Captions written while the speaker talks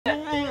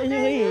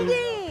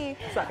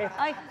Sakit.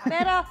 Ay,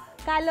 pero,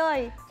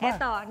 Kaloy,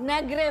 eto,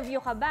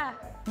 nag-review ka ba?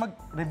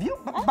 Mag-review?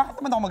 Bakit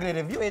naman ako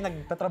magre-review? Eh,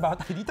 nagtatrabaho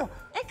tayo dito.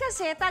 Eh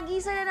kasi,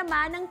 tagisan na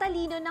naman ang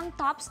talino ng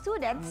top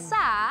students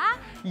sa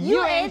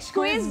UH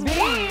Quiz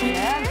Bee!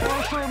 And for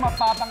sure,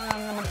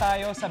 mapapangang naman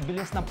tayo sa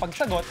bilis ng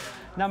pagsagot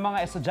ng mga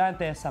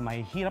estudyante sa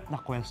may hirap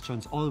na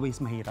questions. Always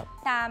mahirap.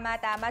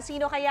 Tama, tama.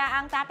 Sino kaya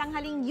ang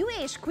tatanghaling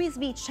UH Quiz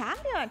Bee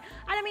champion?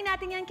 Alamin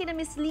natin yan kina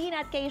Miss Lynn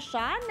at kay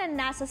Sean na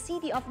nasa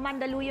City of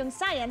Mandaluyong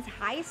Science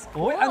High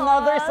School. Uy,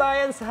 another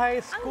Science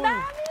High School!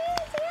 Ang dami!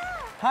 Siya!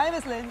 Hi,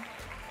 Miss Lynn!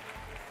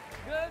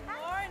 Good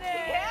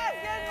morning! Yes,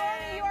 good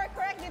morning. You are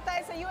correct. Dito tayo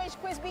sa UH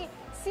Quiz Bee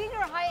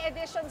Senior High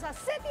Edition sa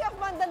City of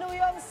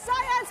Mandaluyong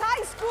Science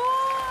High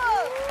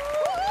School!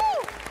 Woohoo!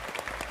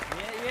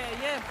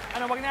 Yeah.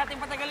 Ano, wag natin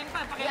patagalin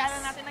pa. Pakilala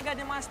natin agad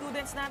yung mga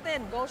students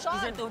natin. Go, Sean!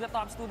 These are two of the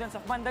top students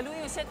of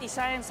Mandaluyong City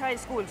Science High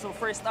School. So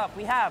first up,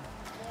 we have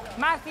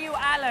Matthew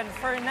Alan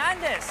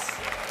Fernandez,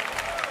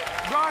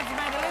 bronze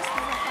medalist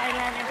ng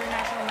Thailand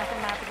International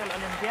Mathematical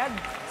Olympiad,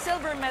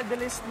 silver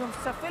medalist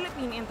sa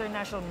Philippine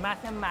International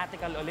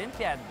Mathematical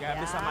Olympiad.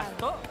 Grabe sa math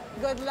to.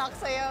 Good luck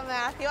sa'yo,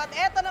 Matthew. At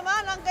eto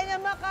naman ang kanyang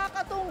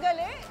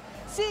makakatunggali,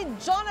 si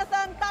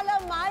Jonathan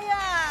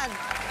Talamayan.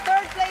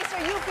 Third place for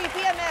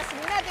UP-PMS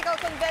Medical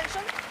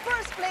Convention.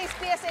 First place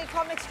PSA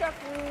Comic Strip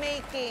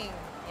Making.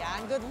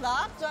 Yan, good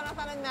luck,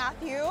 Jonathan and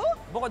Matthew.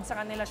 Bukod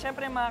sa kanila,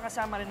 syempre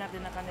makakasama rin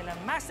natin ang kanilang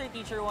Master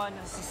Teacher 1,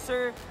 si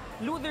Sir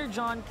Luther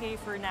John K.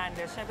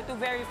 Fernandez, syempre to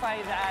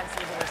verify the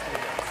answers of our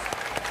students.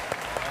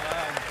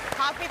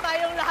 Happy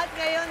tayong lahat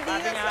ngayon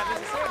dito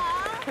Happy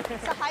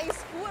sa, sa high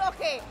school.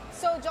 Okay,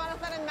 so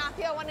Jonathan and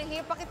Matthew, I want to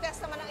hear,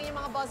 pakitest naman ang inyong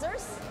mga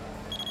buzzers.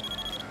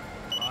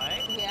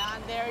 Okay. Yeah,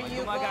 there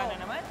you go. Gumagana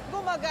naman?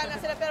 Gumagana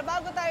sila. Pero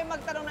bago tayo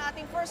magtanong na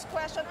ating first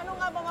question, ano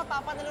nga ba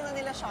mapapanalunan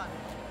nila, Sean?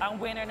 Ang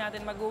winner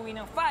natin mag-uwi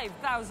ng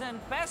 5,000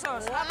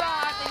 pesos. Wow! Habang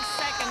ang ating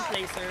second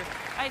placer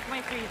ay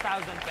may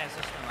 3,000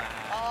 pesos naman.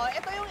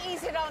 Ito yung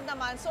easy round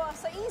naman. So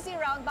sa easy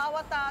round,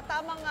 bawat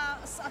tamang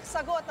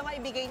sagot na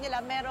maibigay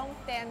nila, merong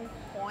 10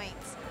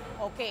 points.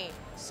 Okay,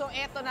 so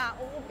eto na,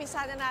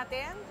 uumpisa na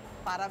natin.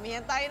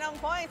 Paramihan tayo ng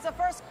points. The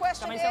first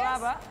question Kamay is... sa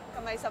baba.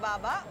 Kamay sa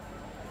baba.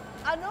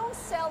 Anong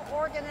cell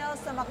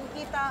organelles na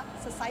makikita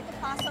sa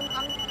cytoplasm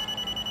ang...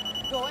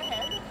 Go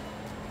ahead.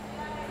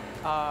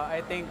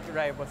 I think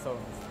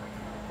ribosomes.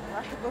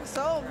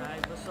 Ribosome.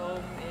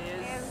 Ribosome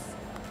is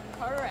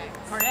correct.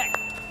 correct.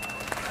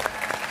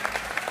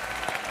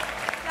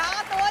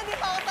 Nakakatawa, di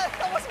pa ako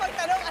tapos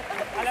magtanong.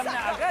 Alam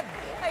na agad.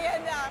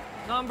 Ayan na.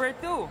 Number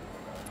 2.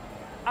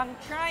 Ang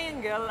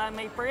triangle ay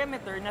may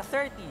perimeter na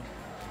 30.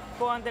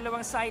 Kung ang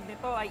dalawang side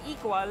nito ay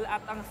equal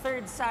at ang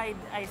third side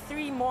ay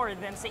 3 more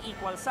than sa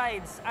equal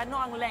sides, ano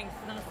ang length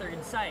ng third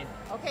side?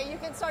 Okay, you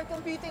can start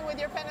computing with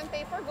your pen and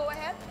paper. Go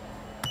ahead.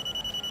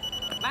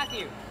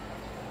 Matthew.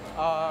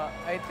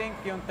 I think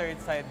yung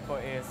third side ko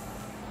is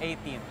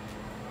 18.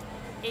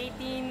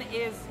 18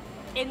 is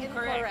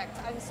incorrect.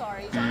 I'm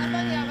sorry.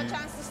 Jonathan, you have a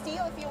chance to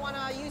steal if you want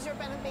to use your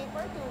pen and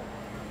paper to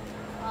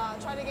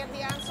try to get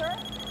the answer.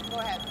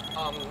 Go ahead.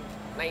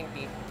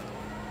 90.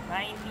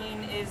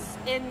 19 is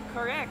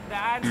incorrect. The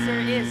answer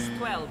is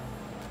 12.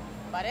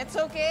 But it's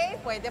okay.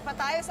 Pwede pa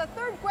tayo sa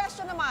third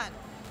question naman.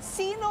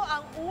 Sino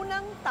ang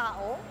unang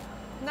tao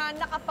na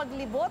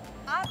nakapaglibot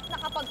at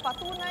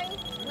nakapagpatunay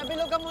na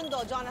bilog ang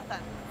mundo, Jonathan?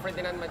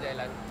 Ferdinand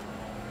Magellan.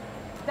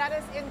 That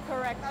is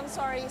incorrect. I'm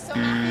sorry. So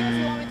Matthew, if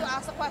you want me to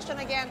ask the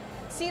question again,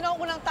 sino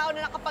ang unang tao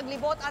na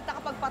nakapaglibot at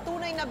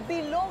nakapagpatunay na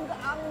bilog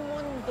ang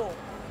mundo?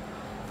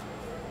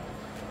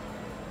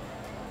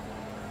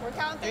 We're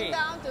counting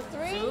down to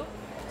 3,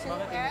 2,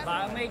 and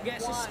Baka may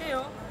guesses 1.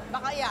 kayo.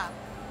 Baka yeah.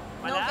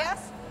 No Wala?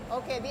 guess?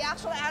 Okay, the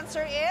actual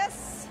answer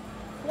is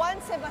Juan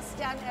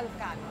Sebastian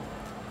Elcano.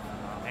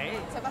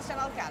 Okay. Sebastian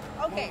Elcano.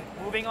 Okay.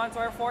 Moving on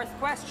to our fourth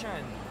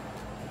question.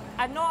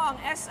 Ano ang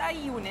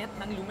SI unit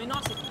ng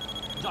luminosity?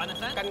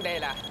 Jonathan?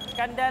 Candela.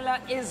 Candela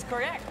is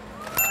correct.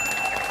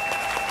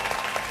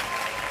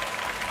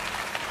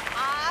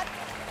 At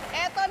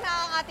eto na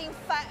ang ating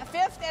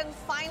fifth and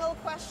final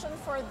question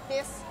for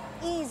this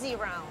easy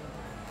round.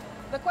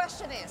 The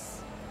question is,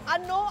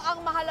 ano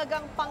ang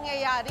mahalagang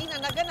pangyayari na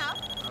naganap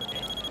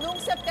noong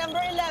September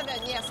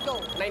 11? Yes,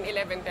 go.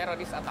 9/11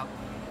 terrorist attack.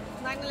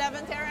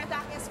 9/11 terror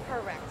attack is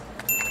correct.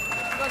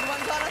 Good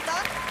one,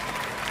 Jonathan.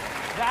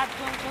 That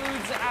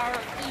concludes our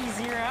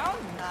easy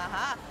round.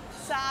 Aha.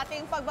 Sa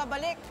ating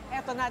pagbabalik,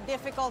 eto na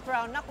difficult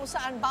round na kung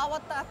saan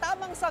bawat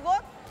tamang sagot,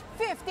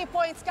 50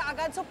 points ka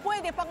agad, so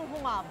pwede pang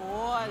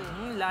humabol.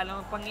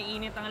 Lalong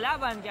pang-iinit ang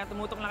laban, kaya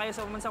tumutok na kayo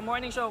sa Pamansang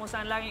Morning Show kung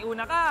saan laging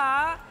una ka.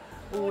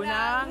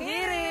 Unang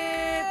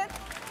Hirit!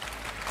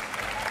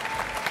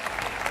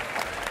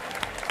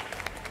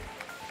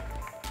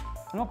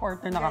 Ano,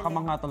 partner,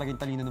 nakakamangha talaga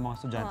yung talino ng mga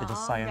estudyante sa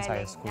Science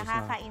High School.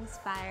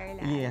 Nakaka-inspire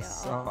lalo.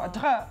 Yes. At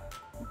saka,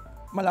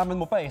 malaman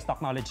mo pa stock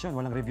knowledge yun.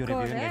 Walang review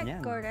yun ganyan.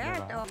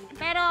 Correct. Diba?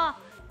 Pero,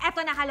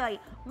 Eto na, Kaloy,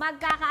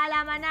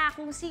 magkakaalaman na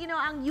kung sino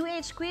ang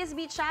UH Quiz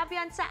Bee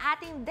champion sa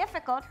ating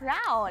difficult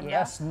round.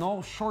 Yes,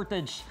 no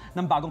shortage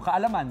ng bagong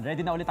kaalaman.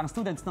 Ready na ulit ang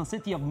students ng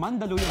City of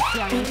Mandaluyong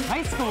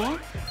High School.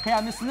 Kaya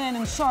Miss Nen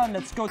and Sean,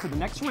 let's go to the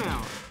next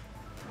round.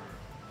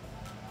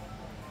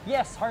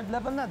 Yes, hard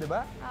level na, di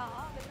ba?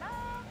 Oo, good luck.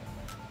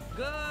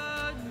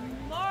 Good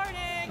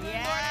morning! Good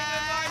Yes!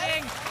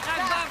 morning! Good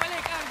morning!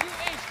 Nagbabalik ang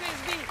UH Quiz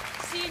Bee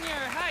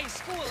Senior High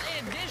School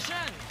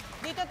Edition.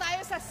 Dito tayo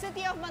sa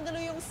City of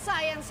Mandaluyong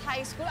Science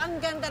High School. Ang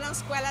ganda ng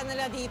eskwela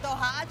nila dito,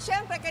 ha? At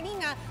syempre,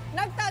 kanina,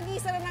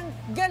 nagtagisan na ng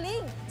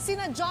galing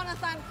sina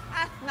Jonathan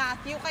at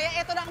Matthew. Kaya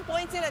ito na ang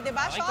points nila, di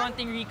ba, Okay, Sean?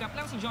 konting recap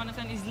lang. Si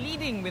Jonathan is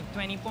leading with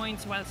 20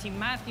 points while si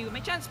Matthew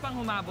may chance pang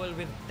humabol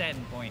with 10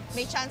 points.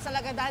 May chance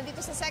talaga dahil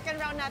dito sa second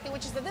round natin,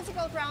 which is the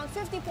difficult round,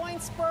 50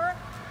 points per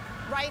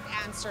right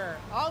answer.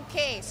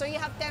 Okay, so you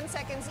have 10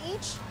 seconds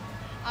each.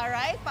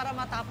 Alright, para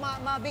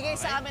mabigay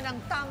sa amin ang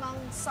tamang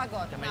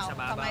sagot. Kamay sa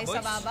baba, kamay boys.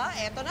 sa baba.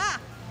 Eto na.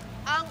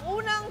 Ang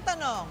unang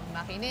tanong,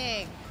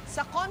 makinig.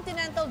 Sa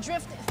continental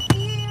drift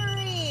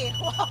theory.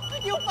 Wow,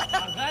 yung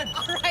pala. Agad.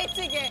 Alright,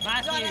 sige.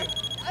 Matthew. Jonathan,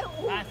 ay,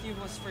 Matthew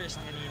was first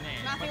kanina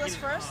eh. Matthew But was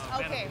you- first?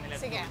 pero Okay, pinilet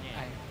sige. mo niya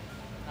eh. Ay,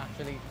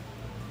 actually,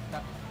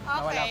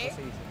 nawala Okay. ko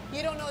sa isip. You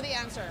don't know the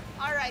answer.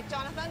 Alright,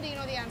 Jonathan, do you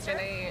know the answer?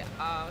 Can I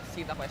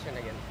see the question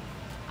again?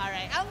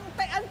 Alright.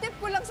 Ang tip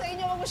ko lang sa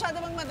inyo, huwag masyado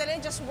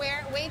magmadali. Just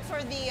wait for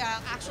the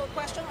actual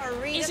question or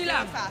read Easy it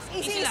lang. really fast.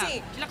 Easy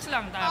lang. Relax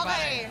lang. Tama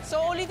Okay. So,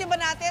 ulitin ba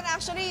natin?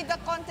 Actually, the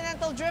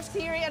continental drift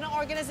theory, anong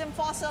organism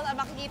fossil ang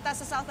makikita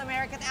sa South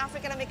America at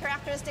Africa na may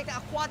characteristic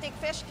na aquatic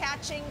fish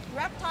catching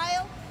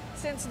reptile?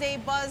 Since they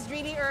buzzed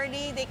really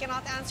early, they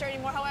cannot answer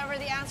anymore. However,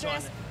 the answer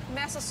is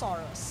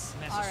Mesosaurus.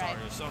 Alright.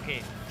 Mesosaurus.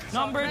 Okay.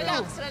 Number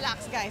Relax, 2. relax,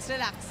 guys.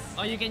 Relax.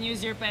 Oh, you can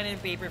use your pen and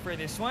paper for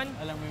this one.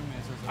 Alam mo yung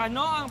mesos.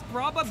 Ano ang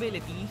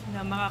probability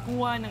na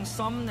makakuha ng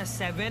sum na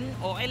 7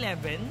 o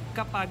 11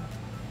 kapag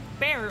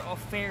pair of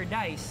fair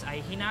dice ay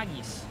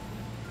hinagis?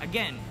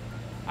 Again,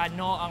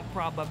 ano ang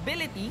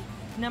probability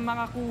na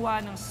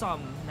makakuha ng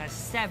sum na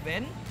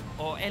 7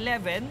 o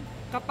 11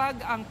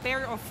 kapag ang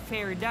pair of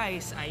fair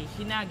dice ay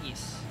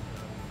hinagis?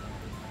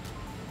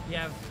 You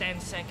have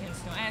 10 seconds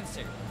to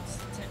answer.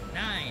 10,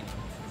 9,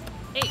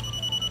 8.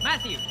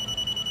 Matthew.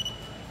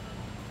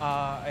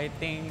 I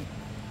think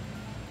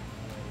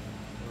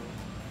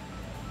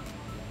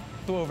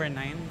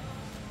 2/9.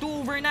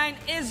 2/9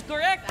 is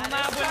correct.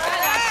 Umabot ka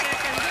last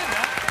second din,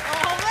 ha?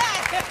 Oo nga!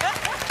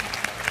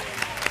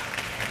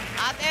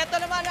 At eto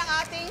naman ang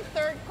ating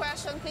third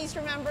question. Please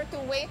remember to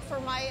wait for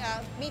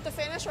me to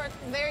finish or at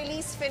the very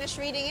least finish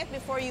reading it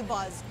before you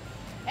buzz.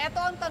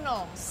 Eto ang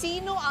tanong,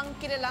 sino ang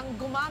kilalang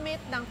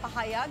gumamit ng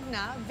pahayag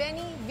na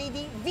Veni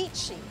Vidi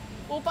Vici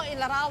upang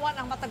ilarawan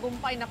ang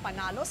matagumpay na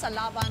panalo sa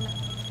laban?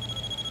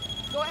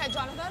 Go ahead,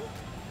 Jonathan.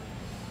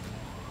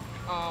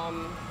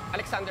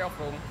 Alexander of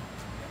Rome.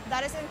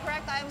 That is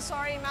incorrect. I am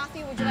sorry,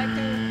 Matthew. Would you like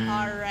to?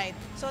 All right.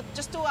 So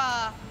just to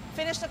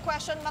finish the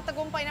question,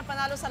 matagumpay na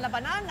panalo sa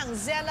labanan ng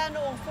Zela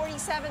noong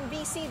 47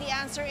 BC. The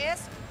answer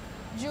is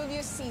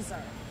Julius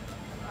Caesar.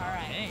 All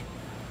right. Okay.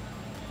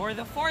 For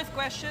the fourth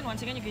question,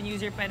 once again, you can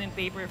use your pen and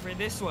paper for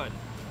this one.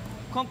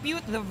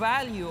 Compute the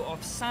value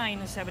of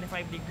sine of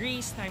 75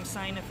 degrees times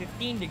sine of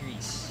 15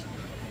 degrees.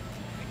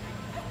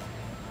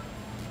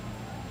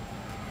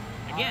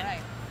 Again,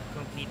 Alright.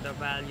 complete the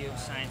value of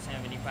sine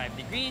 75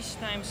 degrees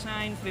times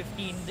sine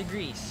 15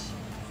 degrees.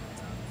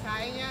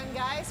 Kaya niyan,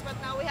 guys. But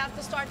now we have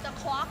to start the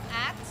clock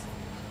at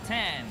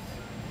 10,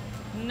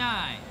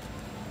 9,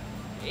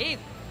 8,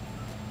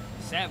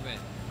 7,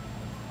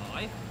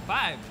 okay,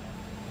 5,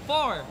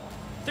 4,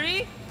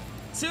 3,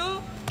 2,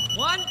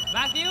 1.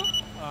 Matthew?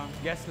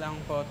 Guess lang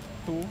po,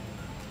 2.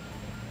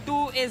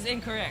 2 is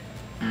incorrect.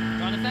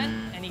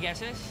 Jonathan, any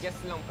guesses? Guess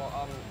lang po,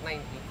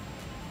 90.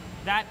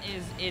 That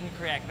is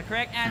incorrect. The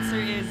correct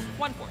answer is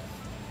 1/4.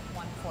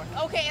 1/4.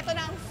 Okay, ito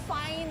na ang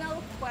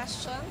final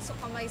question. So,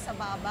 kamay sa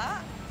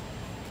baba.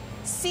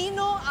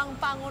 Sino ang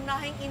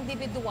pangunahing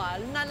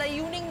individual na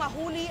layuning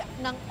mahuli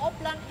ng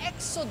Oplan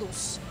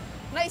Exodus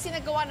na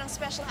isinagawa ng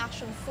Special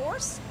Action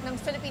Force ng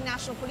Philippine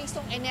National Police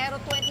noong Enero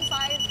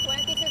 25,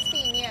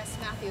 2015? Yes,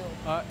 Matthew.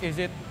 Is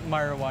it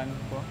Marwan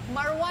po?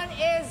 Marwan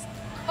is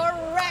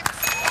correct.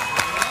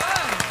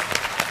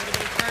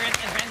 Current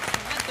events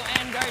to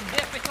end our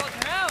difficult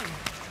round.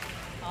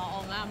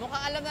 Oo nga,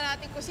 mukhang alam na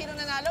natin kung sino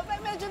nanalo.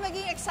 Pero medyo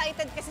naging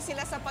excited kasi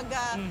sila sa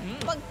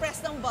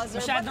pag-press ng buzzer.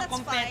 Masyadong but that's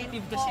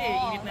competitive fine. kasi,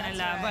 Oo, init na ng that's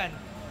laban.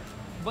 right.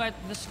 But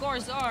the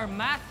scores are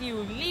Matthew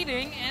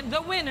leading and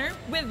the winner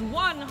with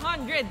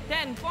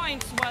 110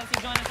 points while si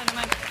Jonathan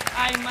naman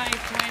ay may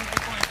 20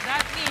 points.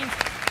 That means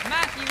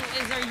Matthew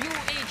is our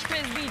UH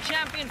Quiz Bee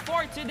champion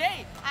for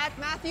today. At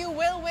Matthew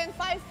will win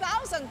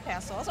 5,000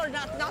 pesos, or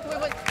not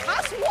will win,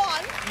 has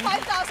won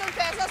 5,000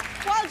 pesos,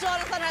 while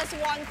Jonathan has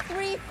won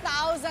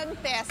 3,000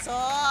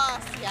 pesos.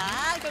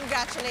 Yan,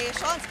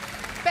 congratulations.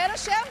 Pero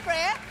syempre,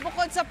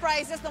 bukod sa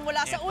prizes na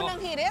mula sa Epo. Unang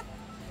Hirit,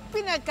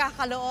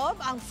 pinagkakaloob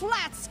ang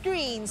flat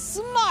screen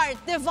Smart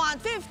Devon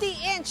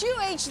 50-inch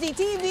UHD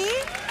TV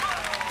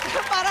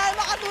para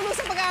makatulong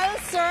sa pag-aaral,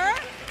 sir.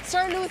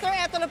 Sir Luther,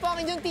 eto na po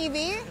ang inyong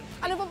TV.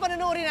 Ano pong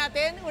panonoorin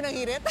natin? Unang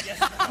Hirit?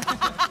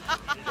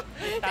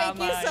 Thank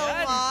you so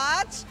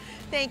much.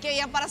 Thank you.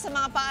 Yan para sa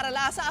mga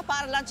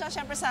paaralan,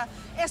 syempre sa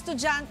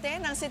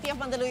estudyante ng City of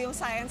Mandaluyong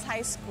Science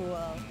High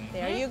School.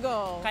 There you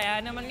go.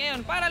 Kaya naman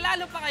ngayon, para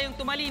lalo pa kayong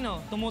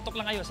tumalino, tumutok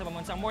lang kayo sa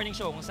pambansang morning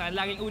show kung saan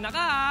laging una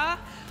ka,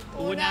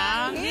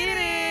 Unang Hirit!